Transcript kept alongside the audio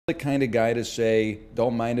the kind of guy to say,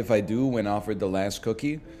 don't mind if I do, when offered the last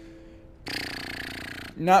cookie?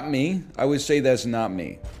 Not me. I would say that's not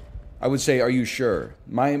me. I would say, are you sure?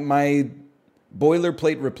 My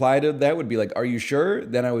boilerplate reply to that would be like, are you sure?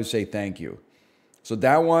 Then I would say, thank you. So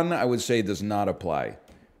that one, I would say, does not apply.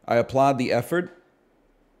 I applaud the effort,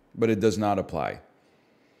 but it does not apply.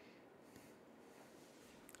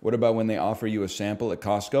 What about when they offer you a sample at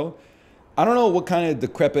Costco? I don't know what kind of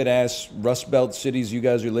decrepit-ass Rust Belt cities you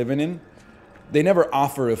guys are living in. They never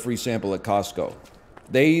offer a free sample at Costco.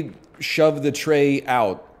 They shove the tray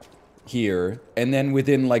out here, and then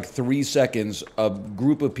within like 3 seconds, a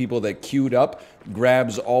group of people that queued up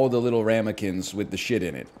grabs all the little ramekins with the shit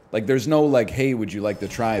in it. Like, there's no like, hey, would you like to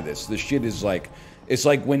try this? The shit is like, it's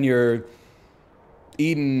like when you're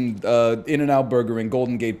eating In-N-Out Burger in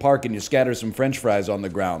Golden Gate Park and you scatter some French fries on the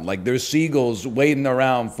ground. Like, there's seagulls waiting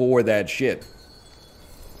around for that shit.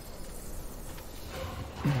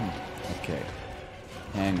 Okay.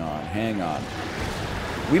 Hang on, hang on.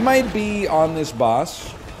 We might be on this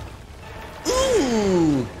boss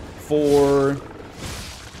for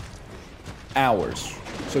hours.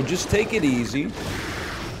 So just take it easy.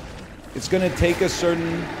 It's going to take a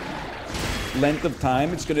certain length of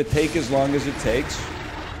time. It's going to take as long as it takes.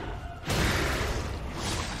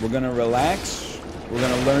 We're going to relax. We're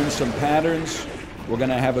going to learn some patterns. We're going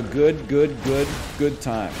to have a good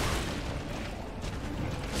time.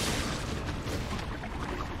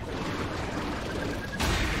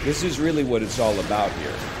 This is really what it's all about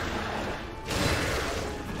here.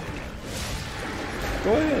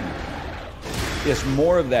 Go ahead. Yes,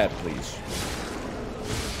 more of that, please.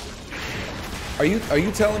 Are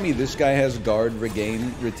you telling me this guy has guard,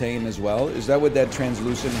 retain as well? Is that what that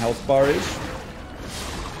translucent health bar is?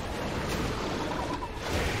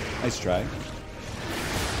 Nice try.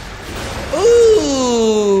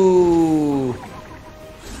 Ooh!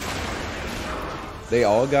 They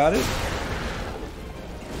all got it?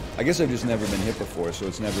 I guess I've just never been hit before, so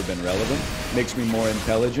it's never been relevant. Makes me more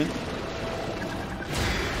intelligent.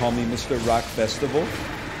 Call me Mr. Rock Festival.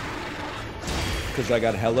 Because I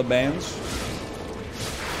got hella bands.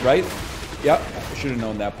 Right? Yep. I should have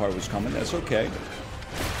known that part was coming. That's okay.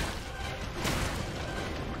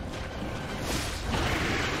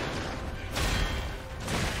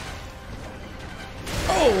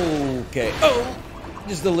 Okay. Oh!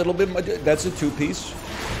 Just a little bit. That's a two-piece.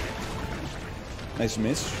 Nice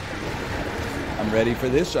miss. I'm ready for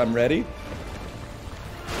this. I'm ready.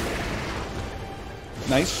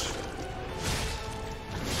 Nice.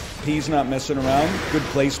 P's not messing around. Good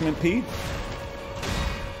placement, P.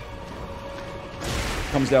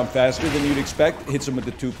 Comes down faster than you'd expect. Hits him with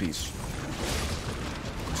the two-piece.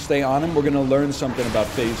 Stay on him. We're going to learn something about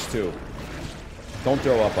phase 2. Don't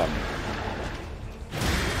throw up on me.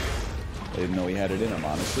 I didn't know he had it in him,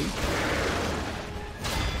 honestly.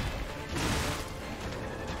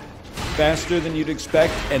 Faster than you'd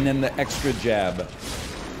expect, and then the extra jab.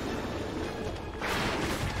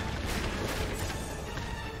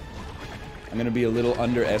 I'm going to be a little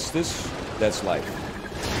under Estus. That's life.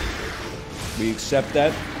 We accept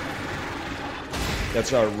that.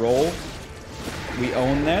 That's our role. We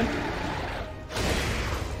own that.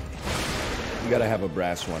 You got to have a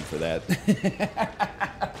brass one for that.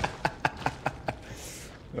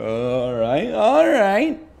 All right, all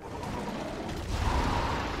right.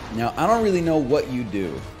 Now, I don't really know what you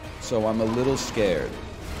do, so I'm a little scared.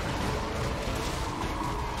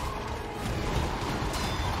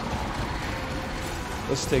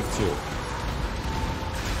 Let's take 2.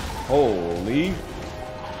 Holy.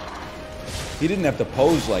 He didn't have to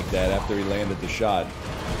pose like that after he landed the shot.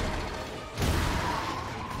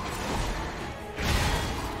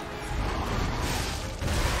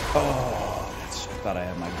 Oh, I thought I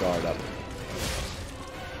had my guard up.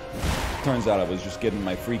 Turns out I was just getting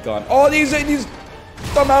my freak on. Oh, these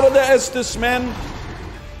come out of the Estus, man.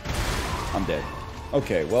 I'm dead.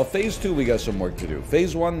 Okay, well, phase 2, we got some work to do.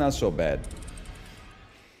 Phase 1, not so bad.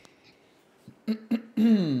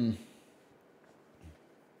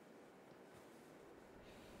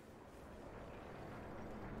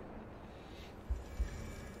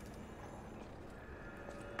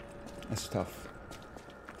 That's tough.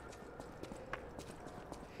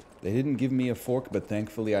 They didn't give me a fork, but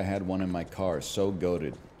thankfully I had one in my car. So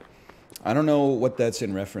goated. I don't know what that's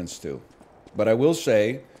in reference to, but I will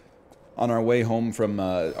say, on our way home from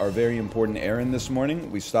our very important errand this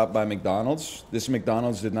morning, we stopped by McDonald's. This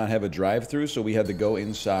McDonald's did not have a drive-thru, so we had to go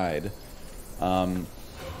inside. And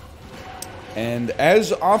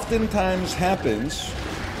as oftentimes happens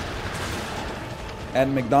at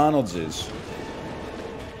McDonald's,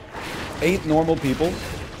 8 normal people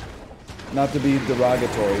not to be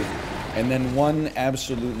derogatory, and then one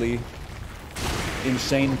absolutely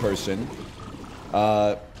insane person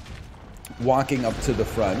walking up to the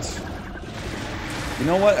front. You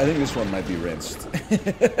know what? I think this one might be rinsed.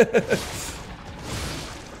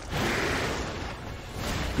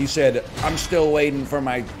 He said, I'm still waiting for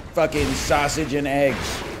my fucking sausage and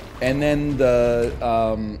eggs. And then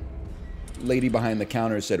the lady behind the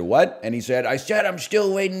counter said, what? And he said, I said I'm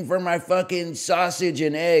still waiting for my fucking sausage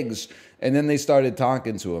and eggs. And then they started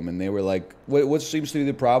talking to him, and they were like, what seems to be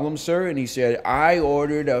the problem, sir? And he said, I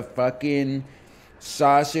ordered a fucking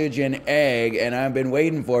sausage and egg, and I've been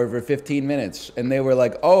waiting for it for 15 minutes. And they were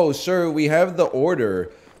like, oh, sir, we have the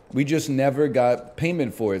order. We just never got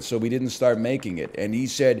payment for it, so we didn't start making it. And he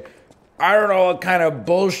said, I don't know what kind of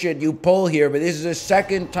bullshit you pull here, but this is the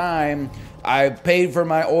second time I've paid for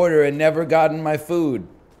my order and never gotten my food.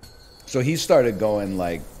 So he started going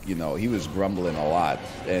like, you know, he was grumbling a lot,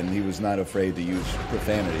 and he was not afraid to use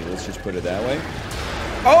profanity. Let's just put it that way.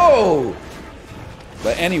 Oh!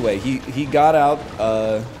 But anyway, he got out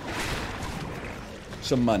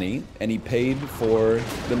some money, and he paid for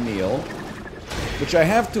the meal, which I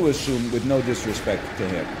have to assume, with no disrespect to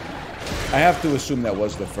him, I have to assume that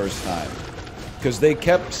was the first time. Because they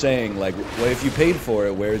kept saying, like, well, if you paid for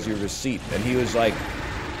it, where's your receipt? And he was like,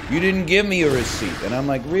 you didn't give me a receipt. And I'm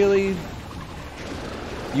like, really?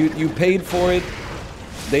 You paid for it,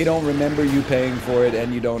 they don't remember you paying for it,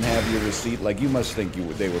 and you don't have your receipt? Like, you must think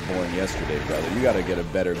they were born yesterday, brother. You gotta get a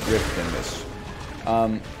better grip than this.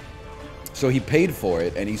 So he paid for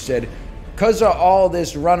it, and he said, because of all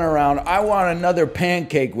this runaround, I want another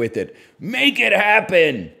pancake with it. Make it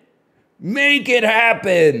happen! Make it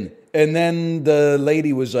happen! And then the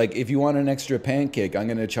lady was like, if you want an extra pancake, I'm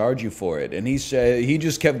going to charge you for it. And he said, he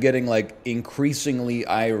just kept getting like increasingly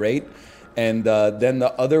irate. And then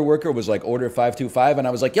the other worker was like, order 525. And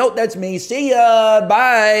I was like, yo, that's me. See ya.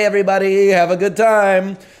 Bye, everybody. Have a good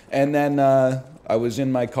time. And then I was in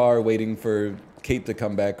my car waiting for Kate to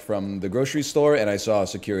come back from the grocery store, and I saw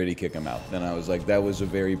security kick him out. And I was like, that was a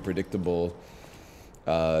very predictable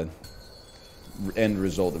end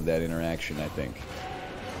result of that interaction, I think.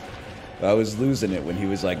 I was losing it when he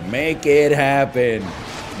was like, make it happen.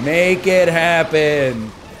 Make it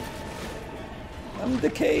happen. I'm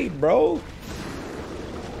decayed, bro.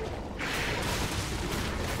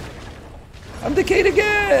 I'm decayed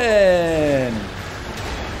again.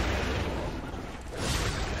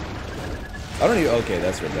 I don't even... Okay,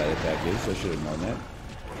 that's what that attack is. I should have known that.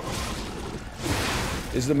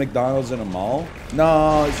 Is the McDonald's in a mall?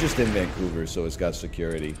 No, it's just in Vancouver, so it's got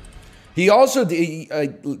security. He also,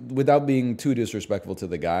 without being too disrespectful to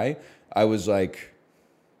the guy, I was like,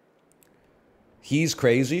 he's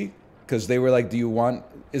crazy, because they were like, do you want,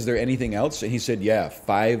 is there anything else? And he said, yeah,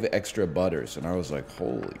 5 extra butters. And I was like,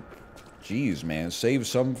 holy jeez, man, save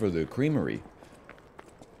some for the creamery.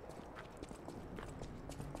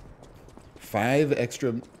 5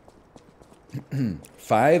 extra,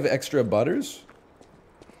 5 extra butters?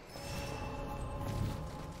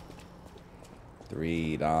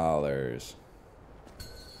 $3.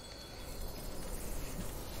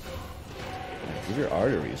 Give your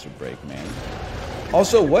arteries a break, man.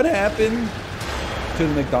 Also, what happened to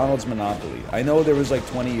the McDonald's monopoly? I know there was like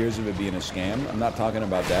 20 years of it being a scam. I'm not talking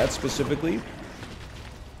about that specifically.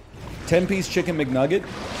 10-piece chicken McNugget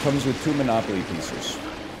comes with 2 Monopoly pieces.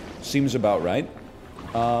 Seems about right.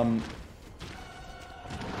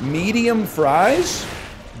 Medium fries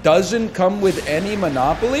doesn't come with any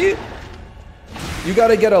Monopoly? You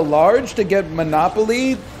gotta get a large to get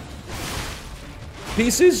Monopoly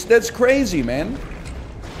pieces? That's crazy, man.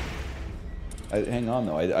 Hang on,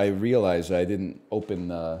 though. I realized I didn't open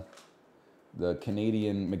the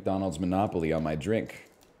Canadian McDonald's Monopoly on my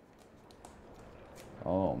drink.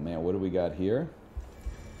 Oh, man, what do we got here?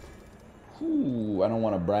 Ooh, I don't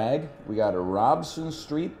want to brag. We got a Robson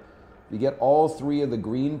Street. You get all 3 of the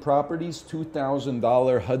green properties,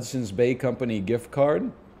 $2,000 Hudson's Bay Company gift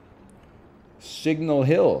card. Signal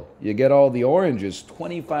Hill, you get all the oranges,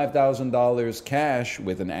 $25,000 cash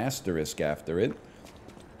with an asterisk after it.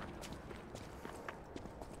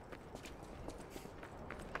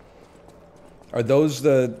 Are those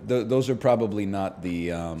those are probably not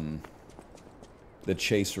the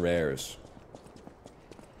Chase Rares.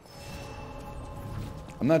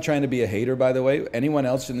 I'm not trying to be a hater, by the way. Anyone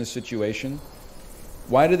else in this situation?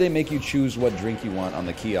 Why do they make you choose what drink you want on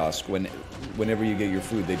the kiosk whenever you get your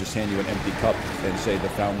food? They just hand you an empty cup and say the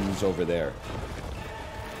fountain's over there.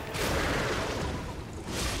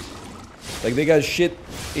 Like, they got shit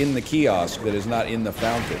in the kiosk that is not in the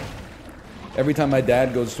fountain. Every time my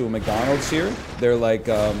dad goes to a McDonald's here, they're like,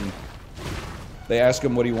 They ask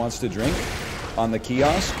him what he wants to drink on the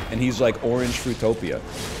kiosk, and he's like, orange Fruitopia.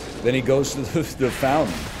 Then he goes to the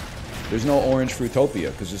fountain. There's no orange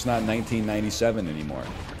Fruitopia because it's not 1997 anymore.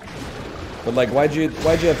 But like, why'd you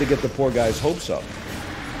have to get the poor guy's hopes up?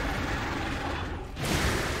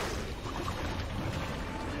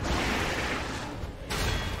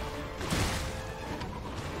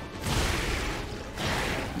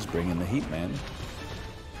 He's bringing the heat, man.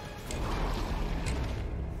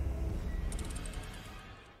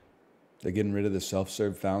 They're getting rid of the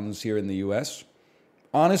self-serve fountains here in the U.S.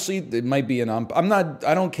 Honestly, it might be I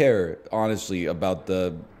don't care, honestly, about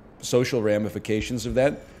the social ramifications of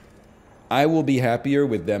that. I will be happier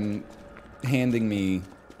with them handing me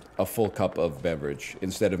a full cup of beverage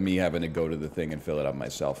instead of me having to go to the thing and fill it up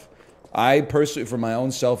myself. I personally, for my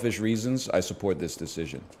own selfish reasons, I support this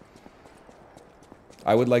decision.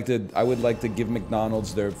 I would like to give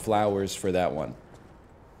McDonald's their flowers for that one.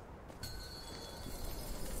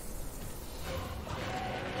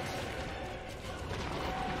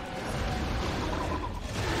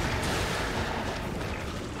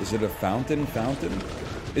 Is it a fountain?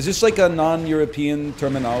 Is this like a non-European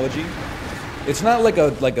terminology? It's not like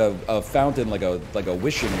a fountain, like a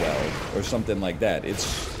wishing well or something like that.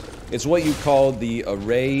 It's what you call the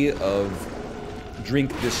array of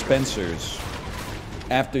drink dispensers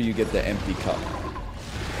after you get the empty cup.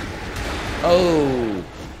 Oh,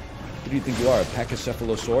 who do you think you are? A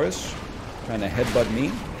Pachycephalosaurus? Trying to headbutt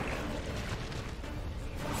me?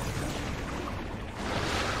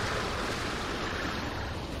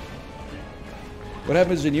 What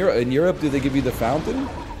happens in Europe? In Europe, do they give you the fountain?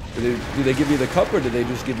 Do they give you the cup, or do they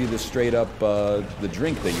just give you the straight up the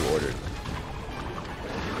drink that you ordered?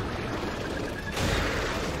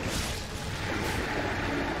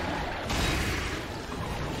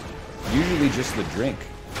 Usually just the drink.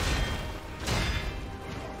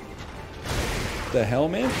 The hell,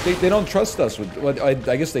 man? They don't trust us. Well, I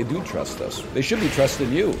guess they do trust us. They should be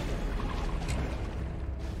trusting you.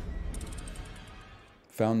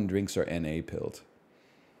 Fountain drinks are NA-pilled.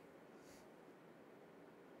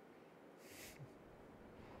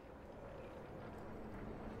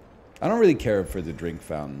 I don't really care for the drink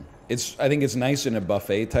fountain. I think it's nice in a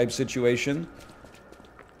buffet type situation.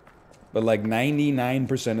 But like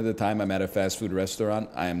 99% of the time I'm at a fast food restaurant,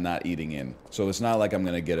 I am not eating in. So it's not like I'm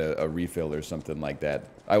going to get a refill or something like that.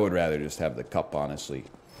 I would rather just have the cup, honestly.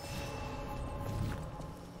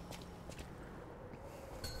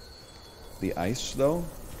 The ice, though?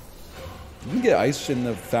 You can get ice in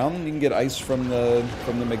the fountain. You can get ice from the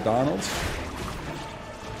McDonald's.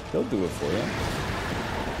 They'll do it for you.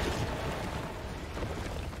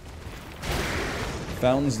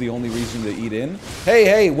 Fountain's the only reason to eat in.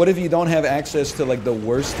 Hey, what if you don't have access to like the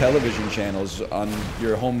worst television channels on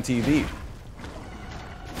your home TV?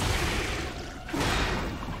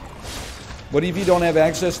 What if you don't have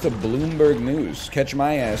access to Bloomberg News? Catch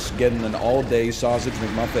my ass getting an all-day sausage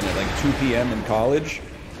McMuffin at like 2 p.m. in college.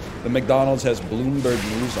 The McDonald's has Bloomberg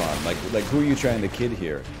News on. Like who are you trying to kid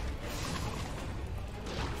here?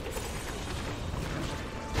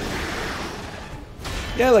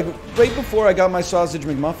 Yeah, like right before I got my sausage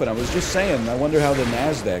McMuffin, I was just saying, I wonder how the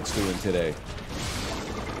Nasdaq's doing today.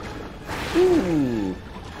 Ooh.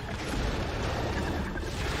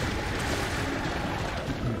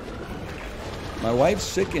 My wife's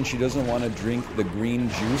sick and she doesn't want to drink the green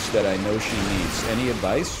juice that I know she needs. Any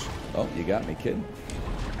advice? Oh, you got me, kid.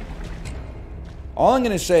 All I'm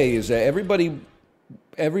going to say is that everybody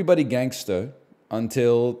gangsta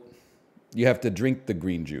until you have to drink the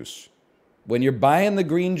green juice. When you're buying the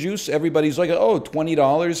green juice, everybody's like, oh,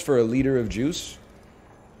 $20 for a liter of juice?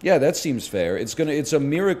 Yeah, that seems fair. It's a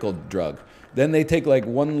miracle drug. Then they take like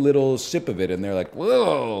one little sip of it and they're like,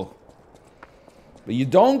 whoa. But you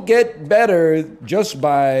don't get better just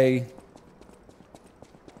by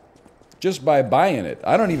buying it.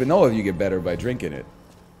 I don't even know if you get better by drinking it.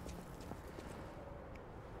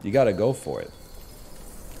 You gotta go for it.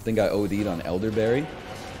 I think I OD'd on elderberry.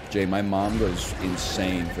 Jay, my mom goes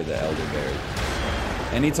insane for the elderberry.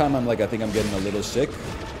 Anytime I'm like, I think I'm getting a little sick,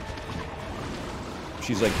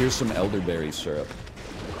 she's like, here's some elderberry syrup.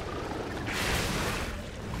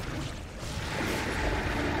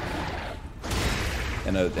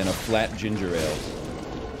 And a flat ginger ale.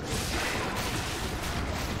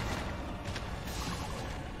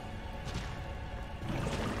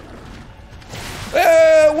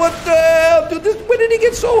 What the hell? Dude, when did he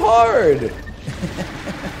get so hard?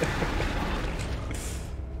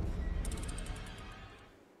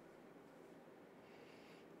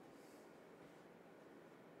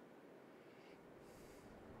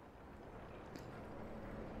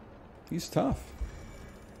 He's tough.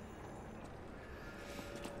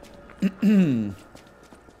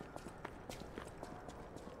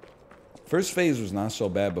 First phase was not so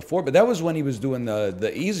bad before, but that was when he was doing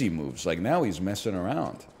the easy moves. Like, now he's messing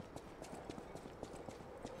around.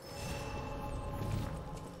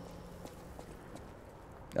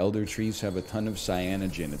 Elder trees have a ton of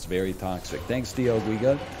cyanogen. It's very toxic. Thanks, DL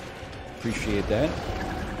Guiga. Appreciate that.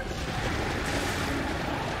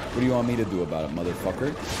 What do you want me to do about it,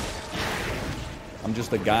 motherfucker? I'm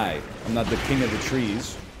just a guy. I'm not the king of the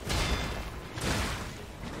trees.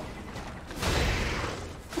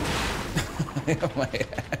 My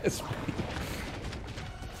ass.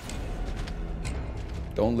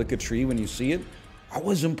 Don't lick a tree when you see it. I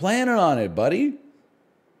wasn't planning on it, buddy.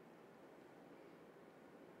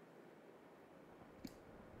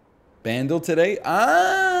 Bandle today? Oh,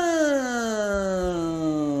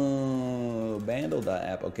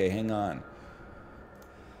 Bandle.app. Okay, hang on.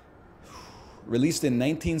 Released in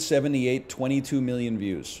 1978, 22 million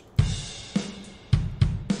views.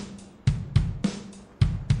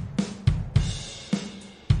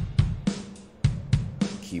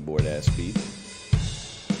 Keyboard ass beat.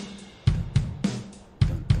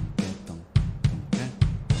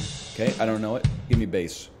 Okay, I don't know it. Give me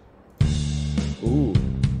bass. Ooh.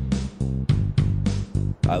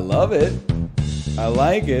 I love it. I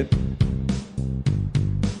like it.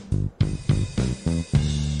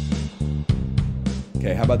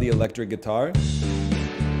 Okay, how about the electric guitar?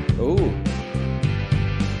 Ooh.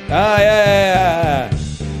 Ah, yeah.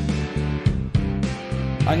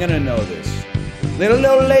 I'm gonna know this. Little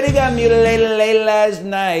old lady got mutilated late last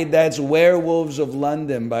night. That's Werewolves of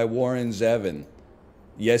London by Warren Zevon.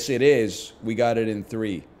 Yes, it is. We got it in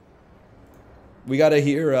 3. We gotta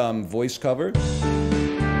hear voice cover.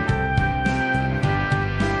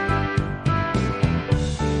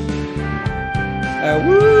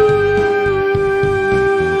 Woo!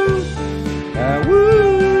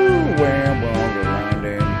 Woo! Werewolves of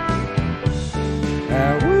London.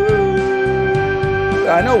 Woo!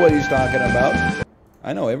 I know what he's talking about.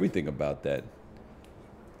 I know everything about that.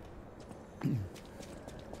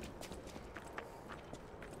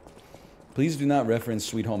 Please do not reference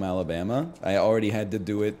Sweet Home Alabama. I already had to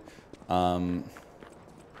do it. I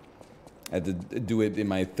had to do it in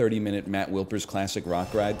my 30-minute Matt Wilpers classic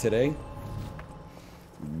rock ride today.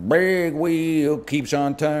 Big wheel keeps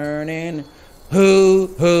on turning. Hoo,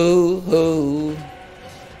 hoo, hoo.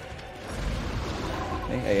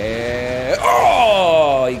 Hey.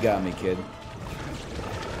 Oh, you got me, kid.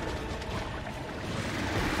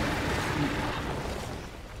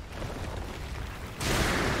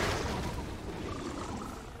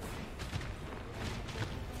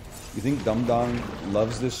 You think Dum Dong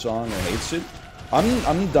loves this song or hates it?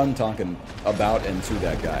 I'm done talking about and to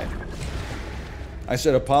that guy. I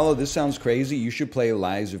said, Apollo, this sounds crazy. You should play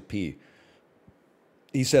Lies of P.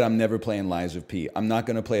 He said, I'm never playing Lies of P. I'm not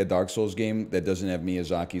going to play a Dark Souls game that doesn't have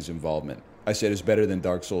Miyazaki's involvement. I said, it's better than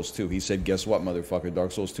Dark Souls 2. He said, guess what, motherfucker?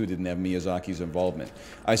 Dark Souls 2 didn't have Miyazaki's involvement.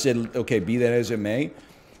 I said, okay, be that as it may,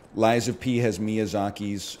 Lies of P has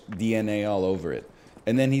Miyazaki's DNA all over it.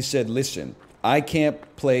 And then he said, listen, I can't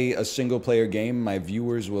play a single-player game. My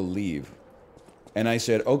viewers will leave. And I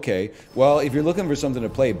said, okay, well, if you're looking for something to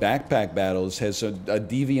play, Backpack Battles has a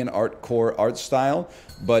deviant art-core art style,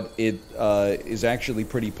 but it is actually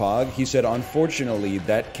pretty pog. He said, unfortunately,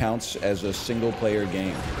 that counts as a single-player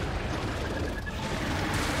game.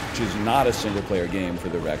 Which is not a single-player game, for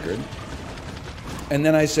the record. And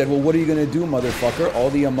then I said, well, what are you going to do, motherfucker? All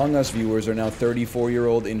the Among Us viewers are now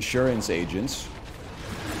 34-year-old insurance agents.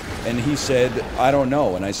 And he said, I don't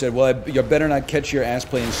know. And I said, well, you better not catch your ass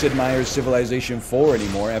playing Sid Meier's Civilization 4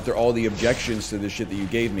 anymore after all the objections to the shit that you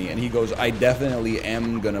gave me. And he goes, I definitely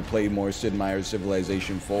am going to play more Sid Meier's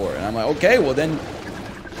Civilization 4. And I'm like, okay, well, then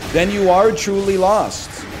you are truly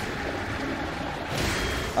lost.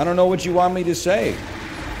 I don't know what you want me to say.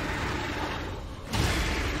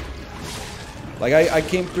 Like, I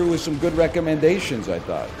came through with some good recommendations, I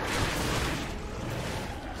thought.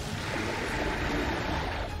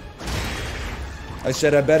 I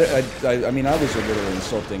said, I mean, I was a little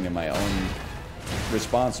insulting in my own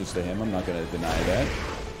responses to him. I'm not going to deny that.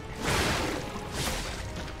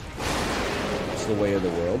 It's the way of the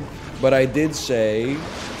world. But I did say,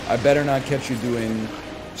 I better not catch you doing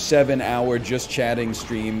 7-hour just chatting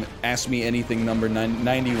stream, ask me anything number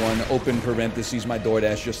 91, open parentheses, my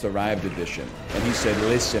DoorDash just arrived edition. And he said,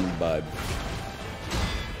 listen, bud.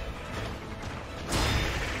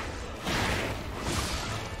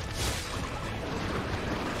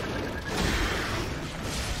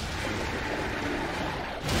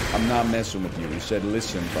 I'm not messing with you. He said,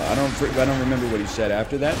 listen, but I don't remember what he said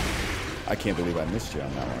after that. I can't believe I missed you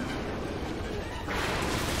on that one.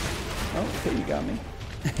 Oh, okay, you got me.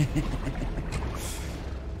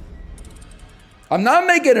 I'm not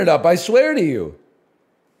making it up, I swear to you.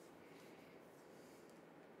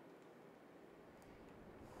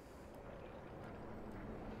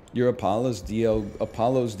 You're Apollo's DL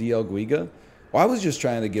Guiga? Well, I was just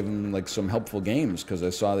trying to give him like some helpful games because I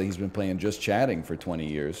saw that he's been playing Just Chatting for 20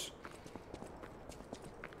 years.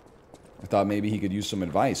 I thought maybe he could use some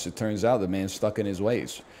advice. It turns out the man's stuck in his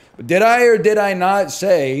ways. But did I or did I not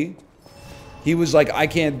say he was like, I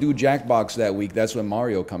can't do Jackbox that week. That's when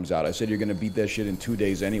Mario comes out. I said, you're going to beat that shit in 2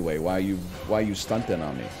 days anyway. Why are you stunting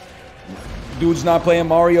on me? Dude's not playing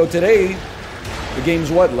Mario today. The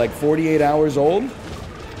game's what, like 48 hours old?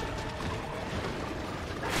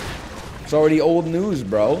 It's already old news,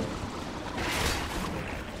 bro.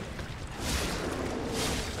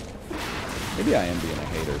 Maybe I am being a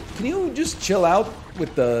hater. Can you just chill out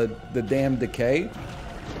with the damn decay?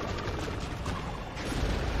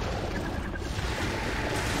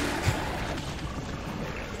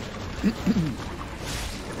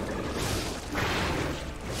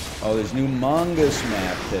 Oh, there's new Mongoose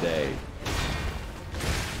map today.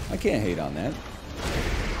 I can't hate on that.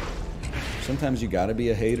 Sometimes you gotta be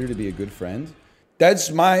a hater to be a good friend.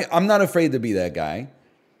 I'm not afraid to be that guy.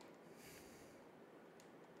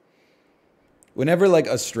 Whenever like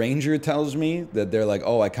a stranger tells me that they're like,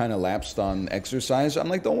 oh, I kind of lapsed on exercise, I'm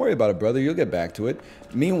like, don't worry about it, brother. You'll get back to it.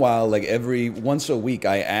 Meanwhile, like once a week,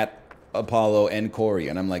 I at Apollo and Corey,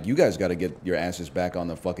 and I'm like, you guys got to get your asses back on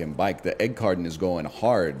the fucking bike. The egg carton is going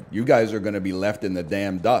hard. You guys are going to be left in the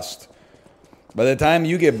damn dust. By the time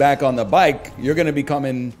you get back on the bike, you're going to be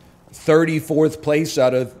coming 34th place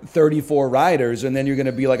out of 34 riders, and then you're going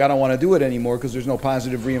to be like, I don't want to do it anymore because there's no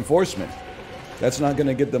positive reinforcement. That's not going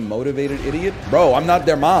to get the motivated idiot. Bro, I'm not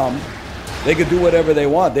their mom. They could do whatever they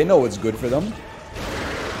want. They know what's good for them.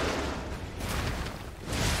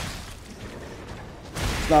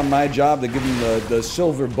 It's not my job to give them the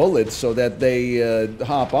silver bullets so that they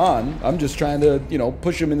hop on. I'm just trying to, you know,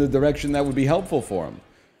 push them in the direction that would be helpful for them.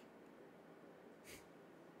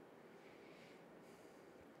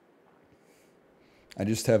 I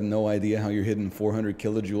just have no idea how you're hitting 400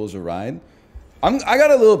 kilojoules a ride. I got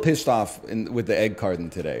a little pissed off with the egg carton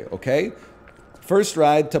today, okay? First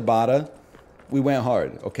ride, Tabata, we went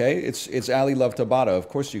hard, okay? It's Ali Love Tabata, of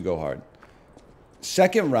course you go hard.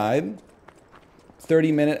 Second ride,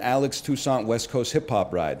 30-minute Alex Toussaint West Coast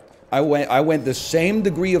hip-hop ride. I went the same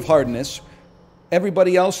degree of hardness.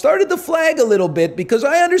 Everybody else started to flag a little bit because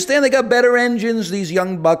I understand they got better engines, these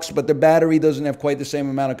young bucks, but their battery doesn't have quite the same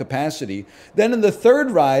amount of capacity. Then in the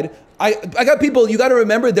third ride, I got people, you got to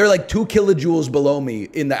remember, they're like 2 kilojoules below me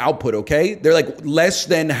in the output, okay? They're like less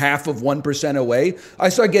than half of 1% away. I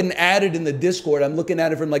start getting added in the Discord. I'm looking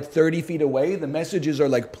at it from like 30 feet away. The messages are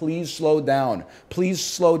like, please slow down. Please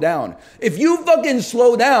slow down. If you fucking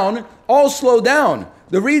slow down, I'll slow down.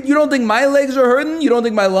 You don't think my legs are hurting? You don't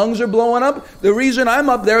think my lungs are blowing up? The reason I'm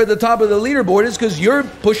up there at the top of the leaderboard is because you're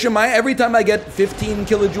pushing every time I get 15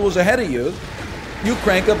 kilojoules ahead of you, you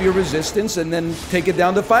crank up your resistance and then take it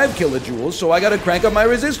down to 5 kilojoules, so I gotta crank up my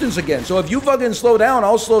resistance again. So if you fucking slow down,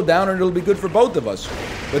 I'll slow down and it'll be good for both of us.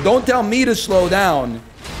 But don't tell me to slow down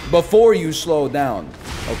before you slow down,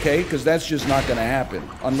 okay? Because that's just not gonna happen,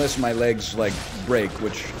 unless my legs like break,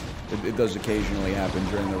 which it does occasionally happen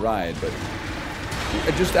during the ride, but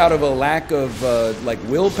just out of a lack of like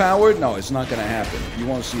willpower, no, it's not gonna happen. You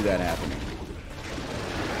won't see that happening.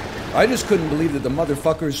 I just couldn't believe that the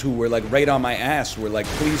motherfuckers who were like right on my ass were like,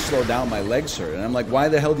 please slow down, my legs hurt. And I'm like, why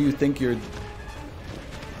the hell do you think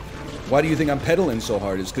why do you think I'm pedaling so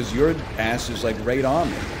hard? It's because your ass is like right on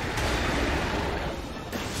me.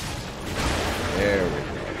 There we go.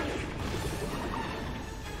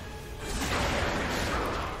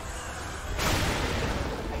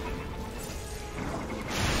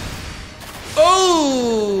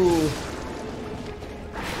 Oh!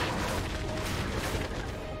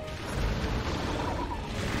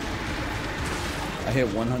 I hit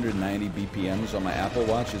 190 BPMs on my Apple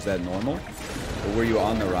Watch. Is that normal? Or were you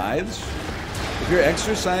on the rides? If you're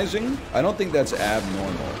exercising, I don't think that's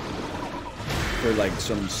abnormal for like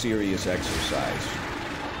some serious exercise.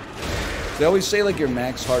 They always say like your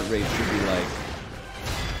max heart rate should be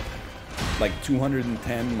like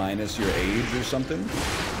 210 minus your age or something.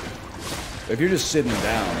 If you're just sitting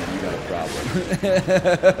down, then you got a problem.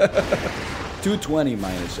 220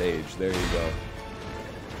 minus age. There you go.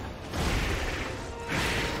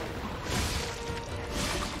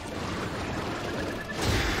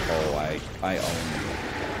 Oh, I own you.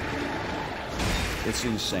 It's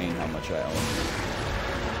insane how much I own you.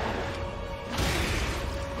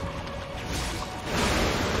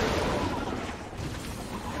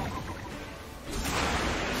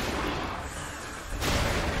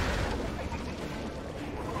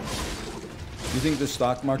 You think the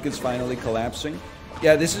stock market's finally collapsing?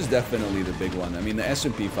 Yeah, this is definitely the big one. I mean, the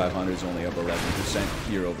S&P 500 is only up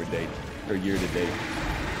 11% year over date, or year to date.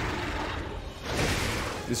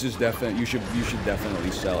 This is definitely, you should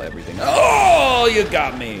definitely sell everything. Oh, you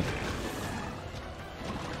got me.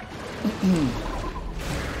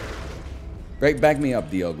 Right, back me up,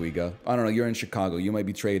 Dio Guiga. I don't know, you're in Chicago. You might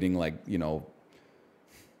be trading, like, you know,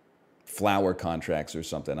 flower contracts or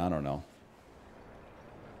something. I don't know.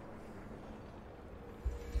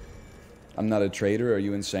 I'm not a trader. Are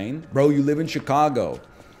you insane? Bro, you live in Chicago.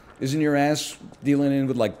 Isn't your ass dealing in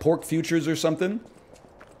with, like, pork futures or something?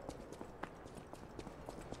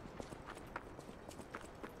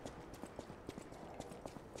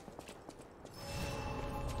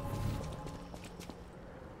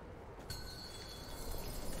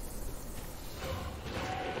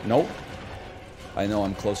 Nope. I know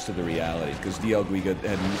I'm close to the reality, because DL Guiga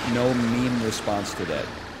had no mean response to that.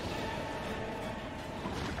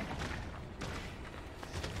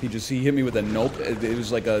 He hit me with a nope. It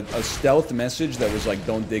was like a stealth message that was like,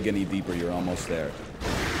 don't dig any deeper, you're almost there.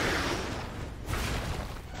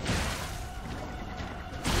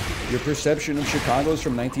 Your perception of Chicago is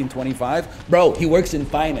from 1925? Bro, he works in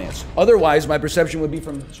finance. Otherwise, my perception would be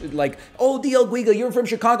from, like, oh, DL Guiga, you're from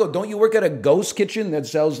Chicago. Don't you work at a ghost kitchen that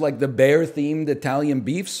sells, like, the bear-themed Italian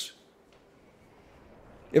beefs?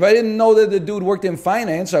 If I didn't know that the dude worked in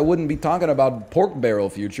finance, I wouldn't be talking about pork barrel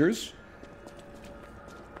futures.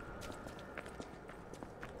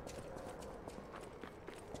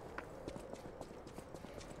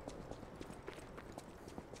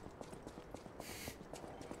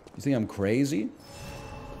 You think I'm crazy?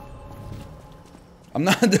 I'm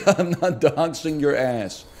not doxing your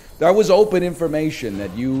ass. That was open information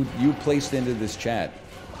that you placed into this chat.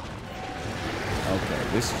 Okay,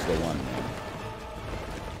 this is the one, man.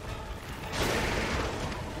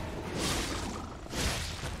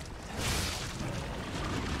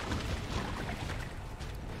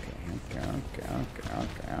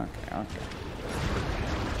 Okay.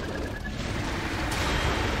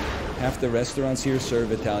 Half the restaurants here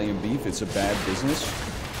serve Italian beef. It's a bad business.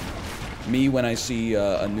 Me, when I see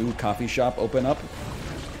a new coffee shop open up.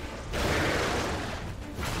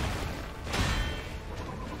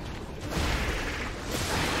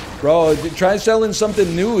 Bro, try selling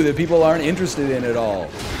something new that people aren't interested in at all.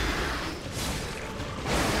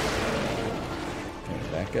 Okay,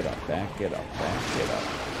 back it up, back it up, back it up.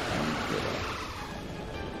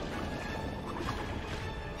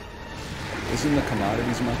 Isn't the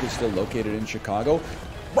commodities market still located in Chicago?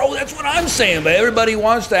 Bro, that's what I'm saying, but everybody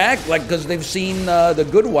wants to act like, because they've seen The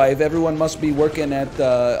Good Wife, everyone must be working at,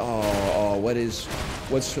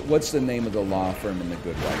 what's the name of the law firm in The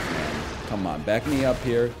Good Wife, man? Come on, back me up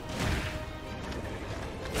here.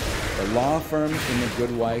 The law firm in The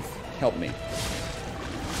Good Wife, help me.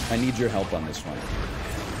 I need your help on this one.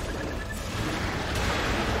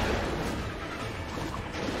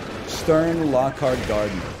 Stern Lockhart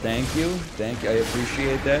Gardner. Thank you. Thank you. I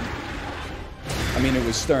appreciate that. I mean, it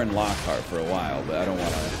was Stern Lockhart for a while, but I don't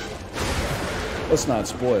want to... Let's not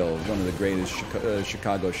spoil one of the greatest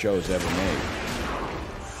Chicago shows ever made.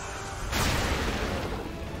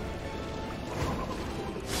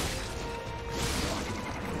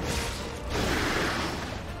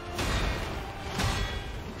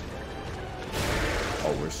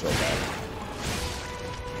 Oh, we're so bad.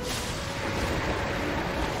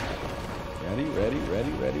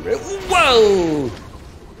 Ready. Whoa!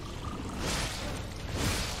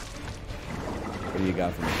 What do you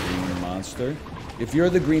got from the Green Monster? If you're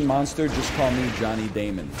the Green Monster, just call me Johnny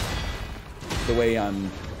Damon. The way I'm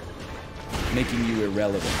making you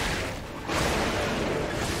irrelevant.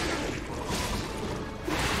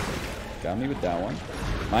 Got me with that one.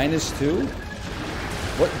 -2?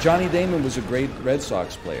 What? Johnny Damon was a great Red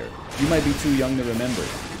Sox player. You might be too young to remember.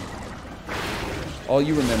 All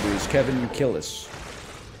you remember is Kevin McKillis.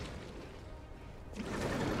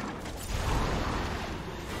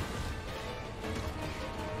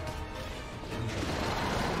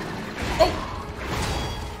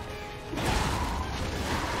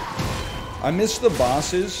 I miss the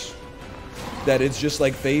bosses, that it's just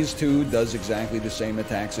like Phase 2 does exactly the same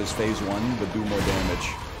attacks as Phase 1, but do more damage.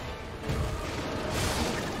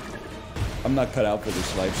 I'm not cut out for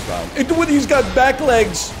this lifestyle. He's got back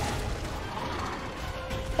legs!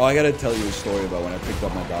 Oh, I gotta tell you a story about when I picked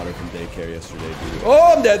up my daughter from daycare yesterday, dude.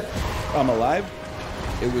 Oh, I'm dead! I'm alive.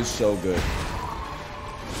 It was so good.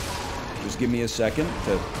 Just give me a second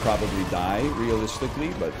to probably die, realistically,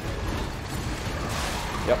 but...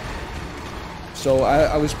 Yep. So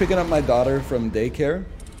I was picking up my daughter from daycare,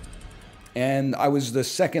 and I was the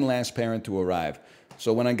second last parent to arrive.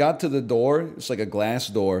 So when I got to the door, it's like a glass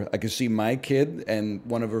door. I could see my kid and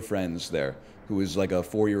one of her friends there, who was like a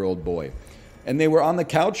 4-year-old boy. And they were on the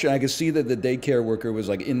couch, and I could see that the daycare worker was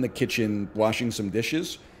like in the kitchen washing some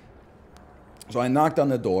dishes. So I knocked on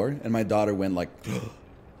the door, and my daughter went like,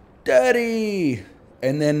 "Daddy!"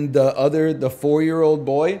 And then the 4-year-old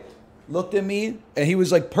boy looked at me, and he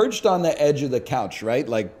was like perched on the edge of the couch, right?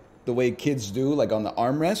 Like the way kids do, like on the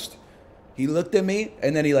armrest. He looked at me,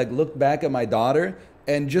 and then he like looked back at my daughter,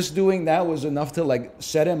 and just doing that was enough to like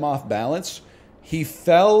set him off balance. He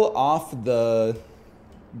fell off the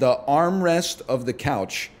armrest of the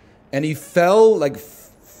couch, and he fell like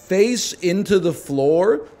face into the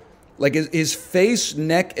floor. Like his face,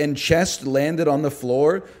 neck, and chest landed on the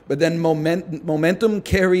floor, but then momentum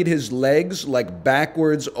carried his legs like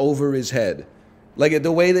backwards over his head. Like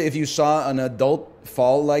the way that if you saw an adult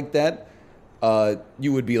fall like that,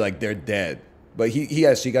 you would be like, they're dead. But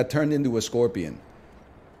he got turned into a scorpion.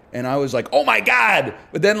 And I was like, oh my God!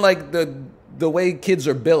 But then like the way kids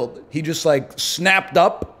are built, he just like snapped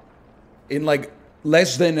up in like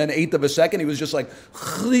less than an eighth of a second. He was just like,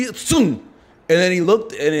 and then he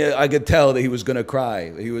looked, and I could tell that he was gonna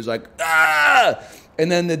cry. He was like, ah!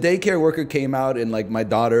 And then the daycare worker came out, and like my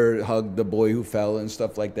daughter hugged the boy who fell and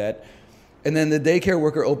stuff like that. And then the daycare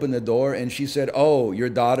worker opened the door, and she said, "Oh, your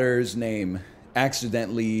daughter's name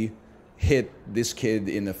accidentally hit this kid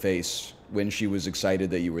in the face when she was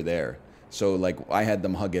excited that you were there. So like I had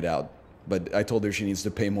them hug it out, but I told her she needs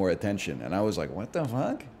to pay more attention." And I was like, "What the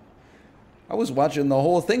fuck? I was watching the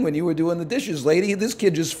whole thing when you were doing the dishes, lady. This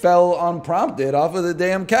kid just fell unprompted off of the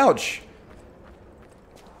damn couch."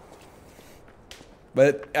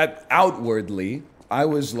 But outwardly, I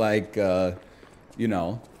was like, you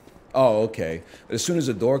know, oh, okay. But as soon as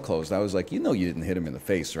the door closed, I was like, you know you didn't hit him in the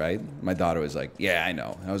face, right? My daughter was like, yeah, I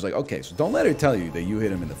know. I was like, okay, so don't let her tell you that you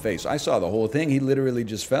hit him in the face. I saw the whole thing. He literally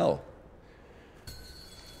just fell.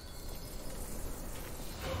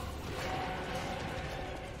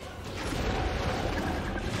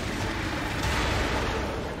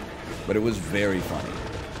 But it was very funny.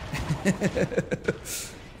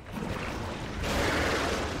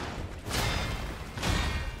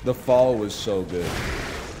 The fall was so good.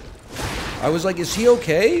 I was like, is he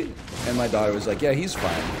okay? And my daughter was like, yeah, he's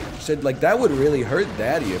fine. She said, like, that would really hurt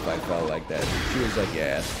Daddy if I fell like that. She was like,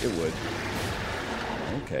 yeah, it would.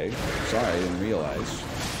 Okay, sorry, I didn't realize.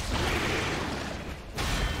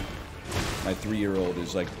 My 3-year-old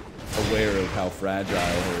is like aware of how fragile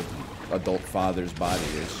her adult father's body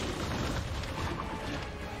is.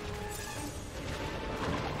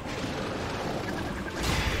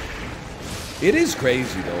 It is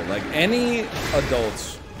crazy though, like any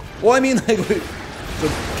adults. Well, I mean, like, so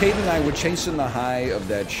Kate and I were chasing the high of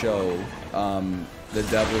that show, The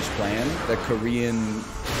Devil's Plan, that Korean,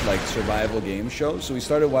 like, survival game show. So we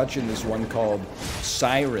started watching this one called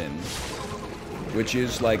Siren, which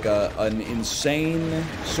is like an insane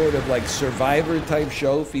sort of like survivor type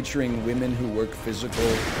show featuring women who work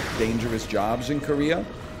physical, dangerous jobs in Korea.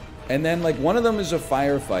 And then like one of them is a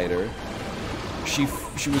firefighter. She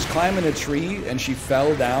was climbing a tree and she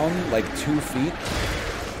fell down like 2 feet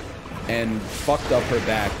and fucked up her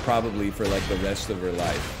back probably for like the rest of her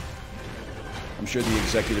life. I'm sure the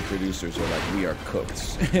executive producers are like, we are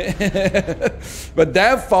cooked. But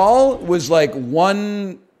that fall was like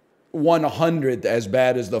 1/100th as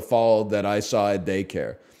bad as the fall that I saw at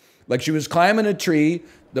daycare. Like she was climbing a tree,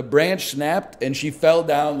 the branch snapped and she fell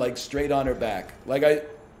down like straight on her back. Like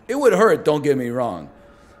it would hurt, don't get me wrong.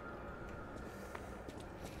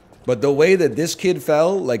 But the way that this kid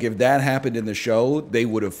fell, like if that happened in the show, they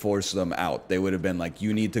would have forced them out. They would have been like,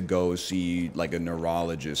 you need to go see like a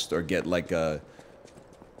neurologist or get like a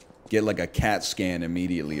CAT scan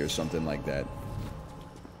immediately or something like that.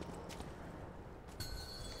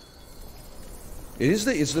 It's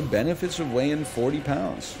the benefits of weighing 40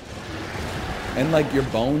 pounds. And like your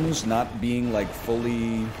bones not being like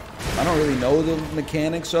fully, I don't really know the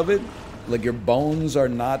mechanics of it. Like your bones are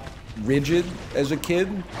not rigid as a kid,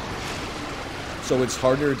 so it's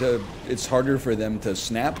harder for them to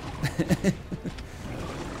snap.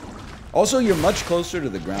 Also, you're much closer to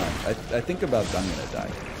the ground. I think about, I'm gonna die.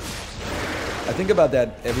 I think about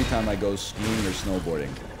that every time I go skiing or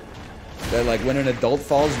snowboarding. That like when an adult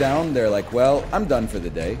falls down, they're like, well, I'm done for the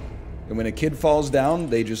day. And when a kid falls down,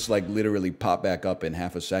 they just like literally pop back up in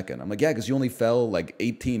half a second. I'm like, yeah, because you only fell like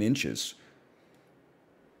 18 inches.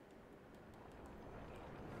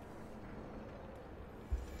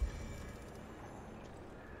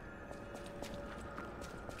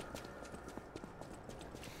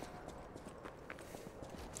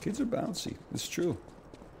 Kids are bouncy. It's true.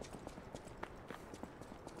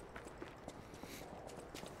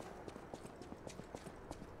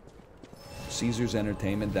 Caesars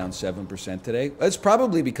Entertainment down 7% today. That's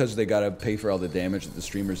probably because they got to pay for all the damage that the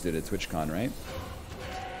streamers did at TwitchCon, right?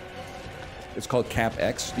 It's called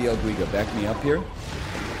CapX. DL Guiga, back me up here.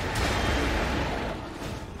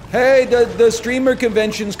 Hey, the streamer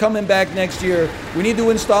convention's coming back next year. We need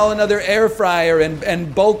to install another air fryer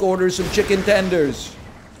and bulk order some chicken tenders.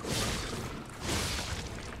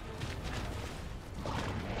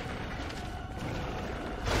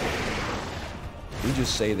 You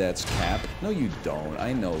just say that's cap? No, you don't.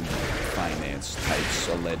 I know you finance types,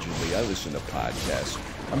 allegedly. I listen to podcasts.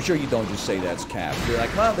 I'm sure you don't just say that's cap. You're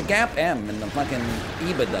like, well, the Gap M and the fucking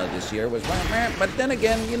EBITDA this year was, but then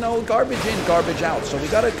again, you know, garbage in, garbage out. So we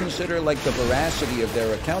got to consider, like, the veracity of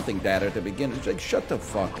their accounting data to begin. It's like, shut the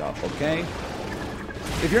fuck up, okay?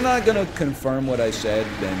 If you're not going to confirm what I said,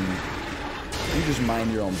 then you just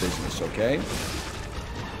mind your own business, okay?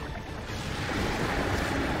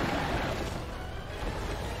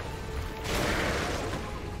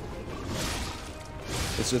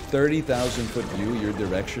 It's a 30,000-foot view. You're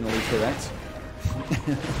directionally correct.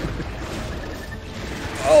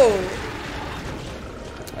 Oh!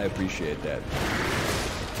 I appreciate that.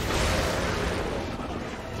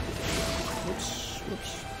 Whoops,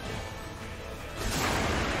 whoops.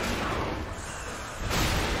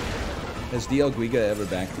 Has DL Guiga ever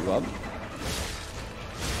backed you up?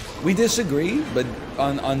 We disagree, but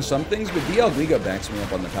on some things, but DL Guiga backs me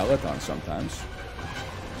up on the Peloton sometimes.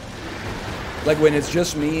 Like when it's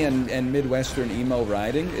just me and Midwestern emo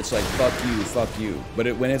riding, it's like fuck you, fuck you.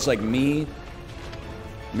 But when it's like me,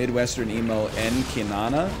 Midwestern emo, and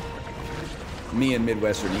Kinana, me and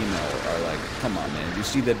Midwestern emo are like, come on, man. You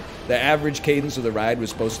see that the average cadence of the ride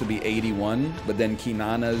was supposed to be 81, but then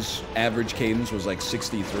Kinana's average cadence was like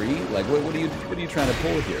 63. Like, what are you trying to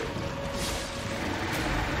pull here?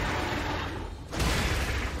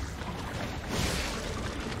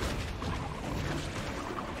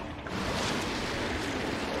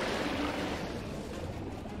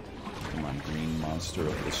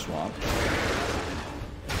 Of the swamp.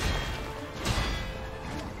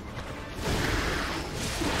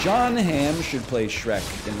 John Hamm should play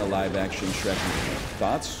Shrek in the live-action Shrek movie.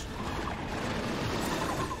 Thoughts?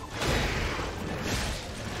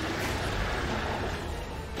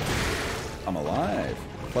 I'm alive.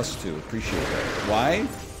 +2. Appreciate that. Why?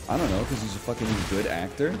 I don't know, because he's a fucking good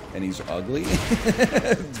actor and he's ugly.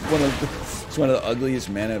 It's one of the ugliest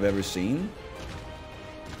men I've ever seen.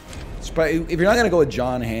 If you're not going to go with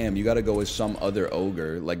John Hamm, you got to go with some other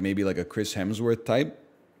ogre, like maybe like a Chris Hemsworth type.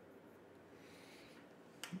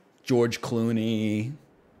 George Clooney,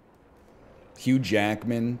 Hugh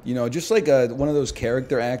Jackman, you know, just like one of those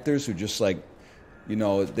character actors who just like, you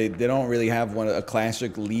know, they don't really have a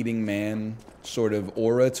classic leading man sort of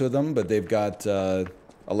aura to them, but they've got a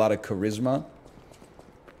lot of charisma.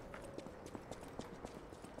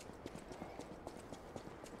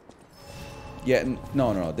 Yeah,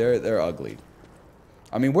 no, they're ugly.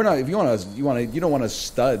 I mean, we're not. If you don't want a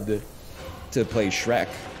stud to play Shrek.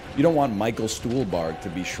 You don't want Michael Stuhlbarg to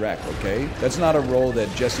be Shrek, okay? That's not a role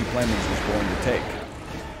that Jesse Plemons was born to take.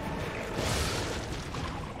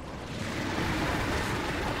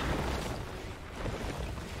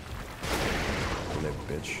 Live,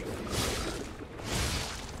 bitch.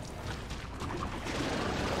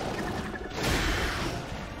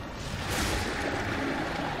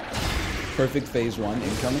 Perfect phase 1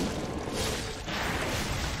 incoming.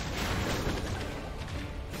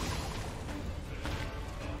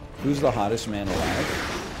 Who's the hottest man alive?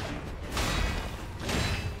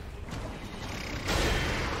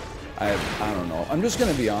 I don't know. I'm just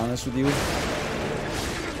gonna be honest with you.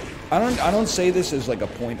 I don't say this as like a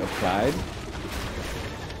point of pride.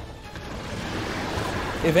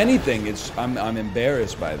 If anything, I'm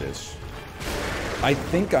embarrassed by this. I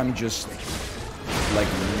think I'm just like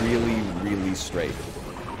really, really straight.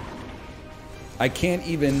 I can't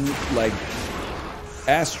even like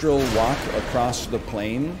astral walk across the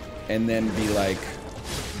plane and then be like,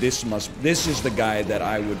 this is the guy that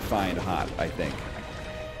I would find hot, I think.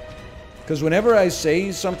 Because whenever I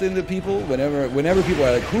say something to people, whenever people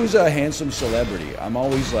are like, who's a handsome celebrity? I'm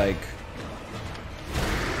always like,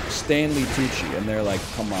 Stanley Tucci, and they're like,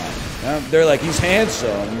 come on. They're like, he's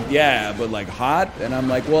handsome, yeah, but like hot? And I'm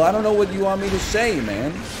like, well, I don't know what you want me to say,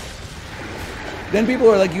 man. Then people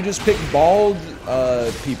are like, you just pick bald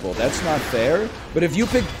people. That's not fair. But if you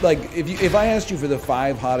pick, like, if I asked you for the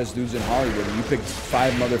 5 hottest dudes in Hollywood and you picked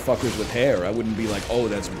 5 motherfuckers with hair, I wouldn't be like, oh,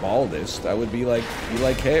 that's baldest. I would be like, you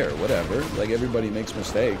like hair, whatever. Like, everybody makes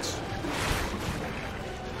mistakes.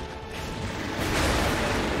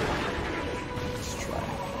 Let's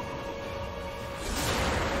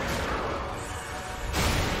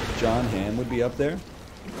try. John Hamm would be up there.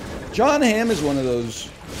 John Hamm is one of those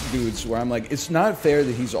dudes where I'm like, it's not fair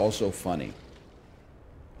that he's also funny.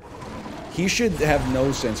 He should have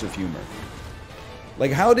no sense of humor.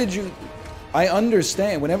 Like, how did you... I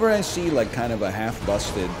understand. Whenever I see, like, kind of a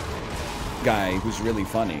half-busted guy who's really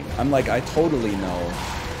funny, I'm like, I totally know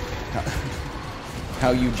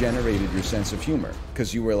how you generated your sense of humor.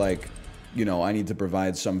 Because you were like, you know, I need to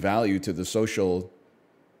provide some value to the social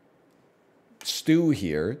stew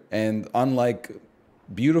here. And unlike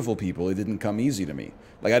beautiful people, it didn't come easy to me.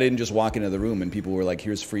 Like, I didn't just walk into the room and people were like,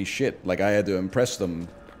 here's free shit. Like, I had to impress them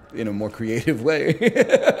in a more creative way.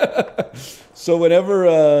 So whenever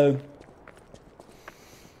a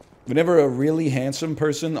really handsome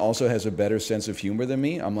person also has a better sense of humor than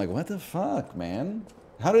me, I'm like, what the fuck, man?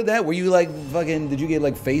 How did that... Were you like fucking... Did you get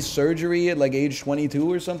like face surgery at like age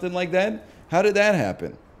 22 or something like that? How did that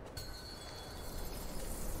happen?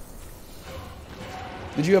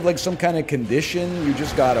 Did you have like some kind of condition you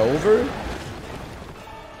just got over?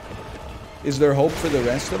 Is there hope for the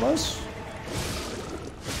rest of us?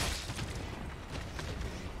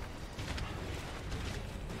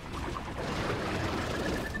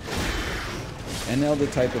 NL the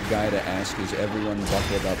type of guy to ask, is everyone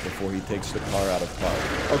buckled up before he takes the car out of park?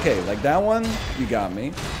 Okay, like that one, you got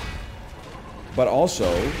me. But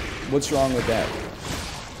also, what's wrong with that?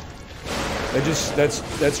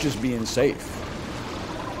 That's just being safe.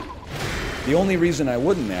 The only reason I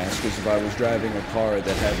wouldn't ask is if I was driving a car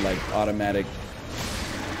that had like automatic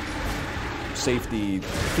safety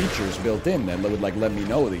features built in that would like let me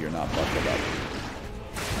know that you're not buckled up.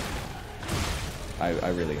 I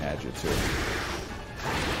really had you too.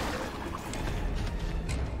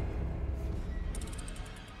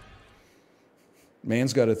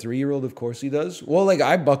 Man's got a 3-year-old, of course he does. Well, like,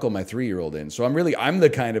 I buckle my 3-year-old in, so I'm the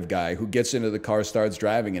kind of guy who gets into the car, starts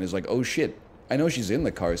driving, and is like, oh shit, I know she's in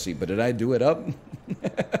the car seat, but did I do it up?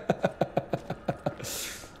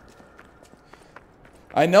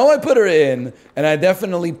 I know I put her in, and I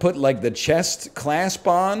definitely put, like, the chest clasp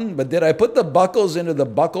on, but did I put the buckles into the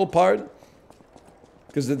buckle part?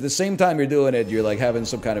 Because at the same time you're doing it, you're, like, having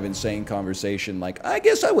some kind of insane conversation, like, I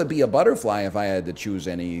guess I would be a butterfly if I had to choose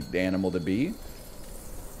any animal to be.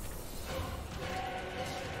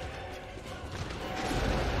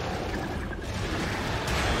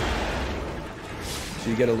 So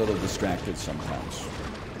you get a little distracted sometimes.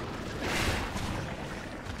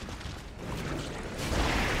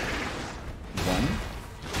 One,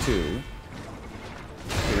 two,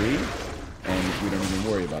 three, and we don't even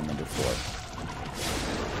worry about number 4.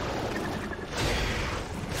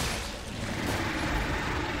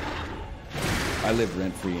 I live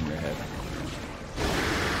rent-free in your head.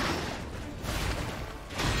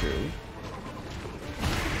 2.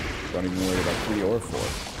 Don't even worry about 3 or 4.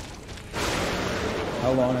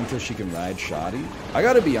 How long until she can ride shoddy? I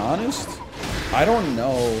gotta be honest, I don't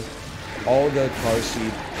know all the car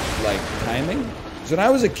seat, like, timing. So when I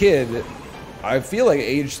was a kid, I feel like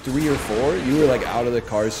age 3 or 4, you were, like, out of the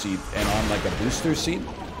car seat and on, like, a booster seat.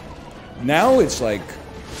 Now it's, like,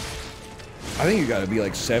 I think you gotta be,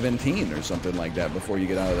 like, 17 or something like that before you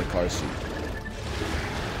get out of the car seat.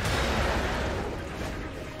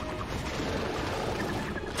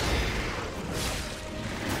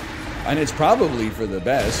 And it's probably for the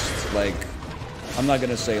best. Like, I'm not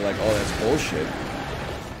gonna say like, oh, that's bullshit.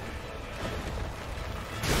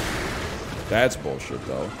 That's bullshit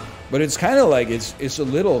though. But it's kind of like, it's a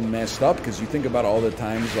little messed up because you think about all the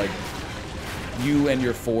times like you and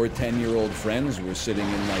your 4 10-year-old friends were sitting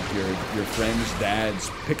in like your friend's dad's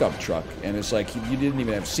pickup truck, and it's like you didn't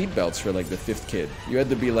even have seatbelts for like the 5th kid. You had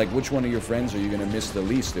to be like, which one of your friends are you gonna miss the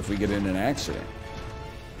least if we get in an accident?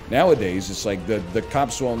 Nowadays, it's like the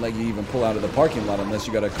cops won't let you even pull out of the parking lot unless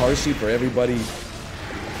you got a car seat for everybody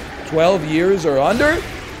 12 years or under.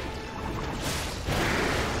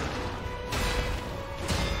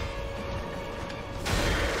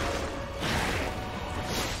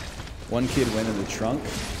 One kid went in the trunk.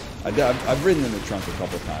 I've ridden in the trunk a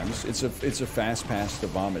couple times. It's a fast pass to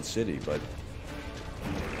Vomit City, but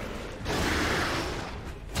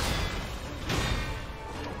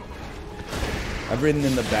I've ridden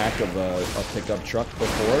in the back of a pickup truck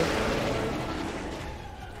before,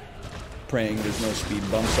 praying there's no speed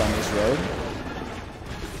bumps on this road.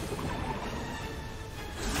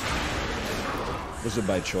 Was it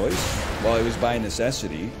by choice? Well, it was by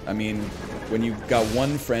necessity. I mean, when you've got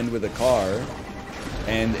one friend with a car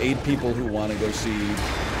and 8 people who want to go see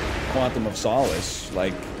Quantum of Solace,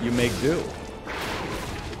 like, you make do.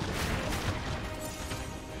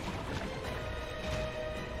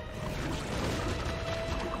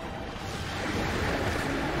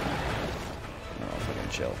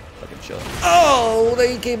 chill. Fucking chill. Oh,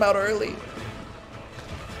 they came out early.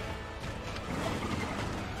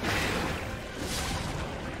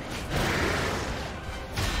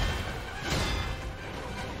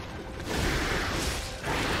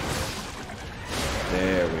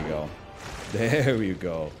 There we go. There we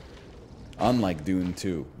go. Unlike Dune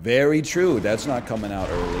 2. Very true. That's not coming out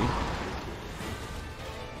early.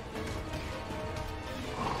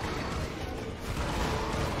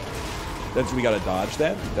 We gotta dodge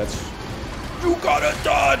that? You gotta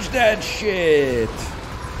dodge that shit!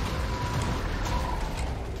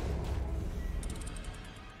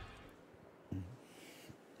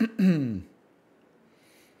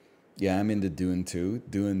 Yeah, I'm into Dune 2.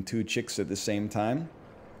 Doing 2 chicks at the same time.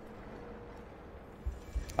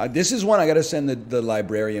 This is one I gotta send the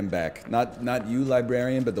librarian back. Not you,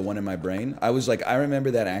 librarian, but the one in my brain. I was like, I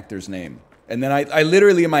remember that actor's name. And then I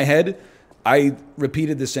literally, in my head, I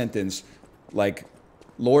repeated the sentence, like,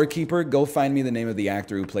 lore keeper, go find me the name of the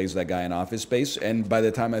actor who plays that guy in Office Space. And by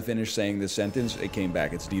the time I finished saying this sentence, it came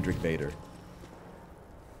back. It's Diedrich Bader.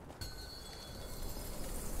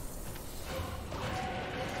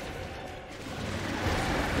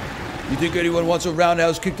 You think anyone wants a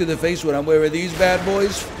roundhouse kick to the face when I'm wearing these bad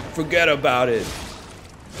boys? Forget about it.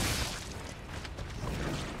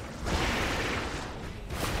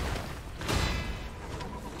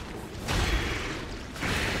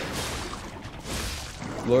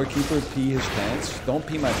 Lore keeper pee his pants? Don't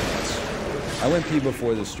pee my pants. I went pee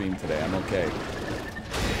before the stream today. I'm okay.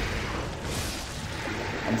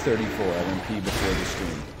 I'm 34. I went pee before the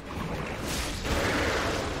stream.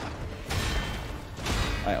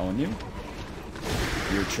 I own you?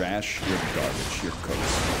 You're trash, you're garbage, you're cooked.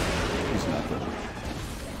 He's nothing.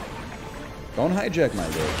 Don't hijack my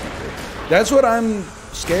lore keeper. That's what I'm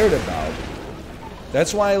scared about.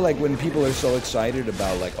 That's why, like, when people are so excited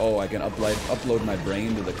about, like, oh, I can upload my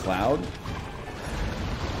brain to the cloud.